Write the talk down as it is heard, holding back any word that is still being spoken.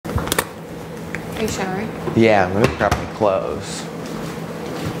Are you showering? Yeah, I'm gonna grab my clothes.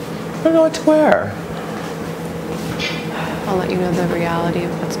 I don't know what to wear. I'll let you know the reality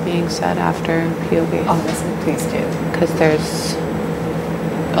of what's being said after POV. Honestly, please do. Because there's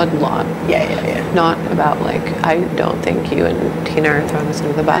a lot. Yeah. Not about like, I don't think you and Tina are throwing us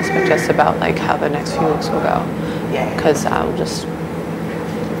under the bus, but just about like how the next few weeks will go. Yeah. Because I'll just...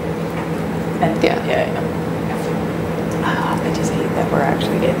 Yeah. I just hate that we're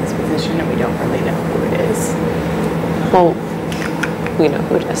actually in this position and we don't really know who it is. Well, we know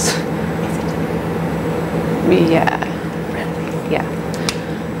who it is. Yeah. Really? Yeah.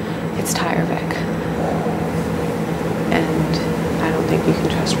 It's Tyrevik. And I don't think you can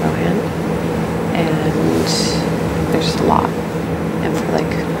trust Rohan. And there's just a lot. And for like,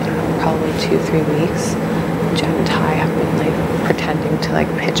 I don't know, probably 2-3 weeks, Jen and Ty have been like pretending to like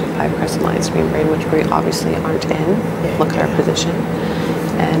pitch a 5-personalized dream brain, which we obviously aren't in. Look at our position.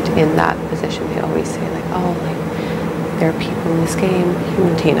 And in that position, they always say like, oh, like, there are people in this game, you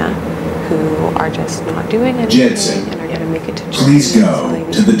and Tina, who are just not doing anything Jensen, and are going to make it to jury. please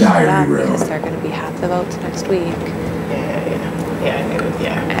go to the diary room. Because they're going to be half the votes next week. Yeah, I knew it,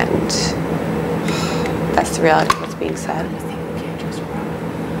 yeah. And that's the reality of what's being said.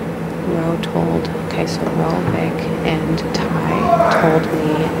 Ro told, okay, so Ro, Vic, and Ty told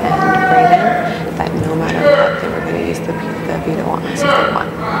me and Brayden that no matter what, they were going to use the veto on us if they won.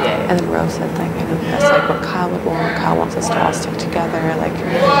 Yeah. And then Ro said, like, I know that's like what Kyle would want. Kyle wants us to all stick together. Like,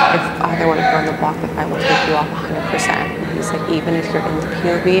 if either one of you are on the block, like, I will take you off 100%. And he's like, even if you're in the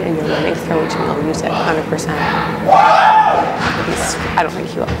POV and you're winning, throw it to me, I'll use it 100%. I don't think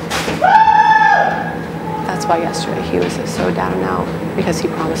he will. That's why yesterday he was so down and out, because he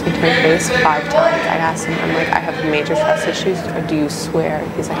promised me to my face 5 times. I asked him, I'm like, I have major trust issues, or do you swear?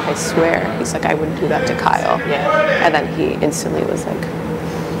 He's like, I swear. He's like, I wouldn't do that to Kyle. Yeah. And then he instantly was like,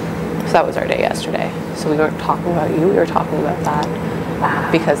 so that was our day yesterday. So we weren't talking about you, we were talking about that.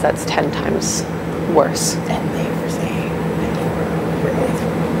 Wow. Because that's 10 times worse. And they were saying that you were really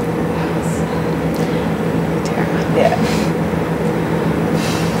Tera. Yeah.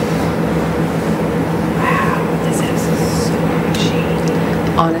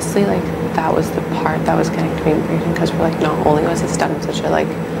 Honestly, like, that was the part that was getting to me in Brayden, because we're like, not only was this done in such a like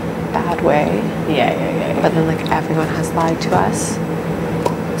bad way, Yeah. but then like everyone has lied to us.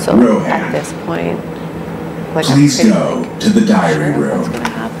 So Rohan, at this point, like, please I'm pretty, go like, to the diary sure room. what's gonna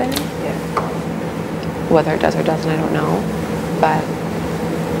happen. Yeah. Whether it does or doesn't, I don't know. But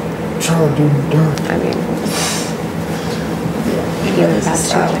I mean, even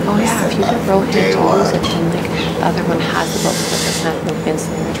best too, like, oh yeah, if you get Rohan to lose it, then like the other one has the vote 100%, and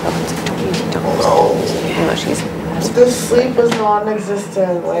instantly reach Rohan's like, don't use it, don't use it. Even though she's best. The sleep was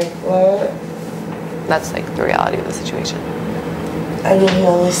non-existent, like what? That's like the reality of the situation. I mean, he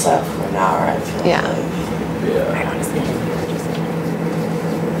only slept for an hour, I feel Yeah. like. I honestly think you were just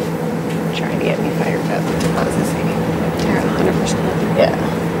trying to get me fired up. I was just saying. Tera, 100%. Yeah.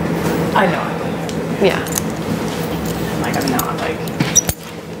 I know. Yeah. Like, I'm not like, it's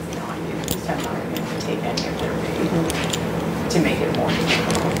not you. I'm not going to take any of their bait to make it more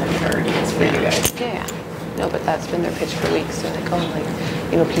difficult than it already is for you guys. Yeah. No, but that's been their pitch for weeks. They're like, oh, like,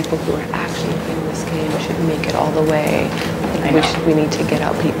 you know, people who are actually playing this game should make it all the way. Like, we need to get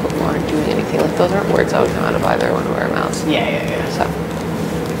out people who aren't doing anything. Like, those aren't words that would come out of either one of our mouths. Yeah. So,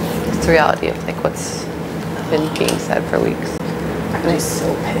 it's the reality of, like, what's been being said for weeks. I'm just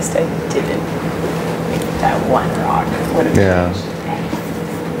so pissed I didn't make that one rock. Would have Yeah.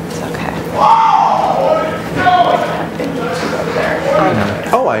 It's okay. would have been you two up there.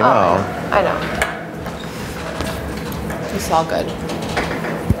 Oh, I know. I know. It's all good.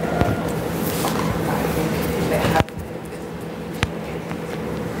 They have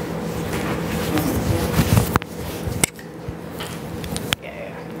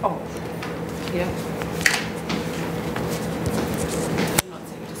yeah. Oh. Yeah.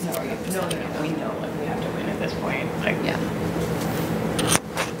 No. We know, like, we have to win at this point. Like, Yeah.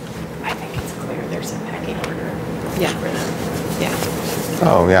 I think it's clear there's a pecking order. Yeah. For them. Yeah.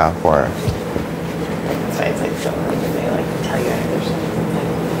 Oh, yeah, of course. That's why it's like so early when they like tell you there's something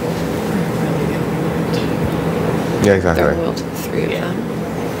like really good. Yeah, They're exactly. loyal to the 3 of them.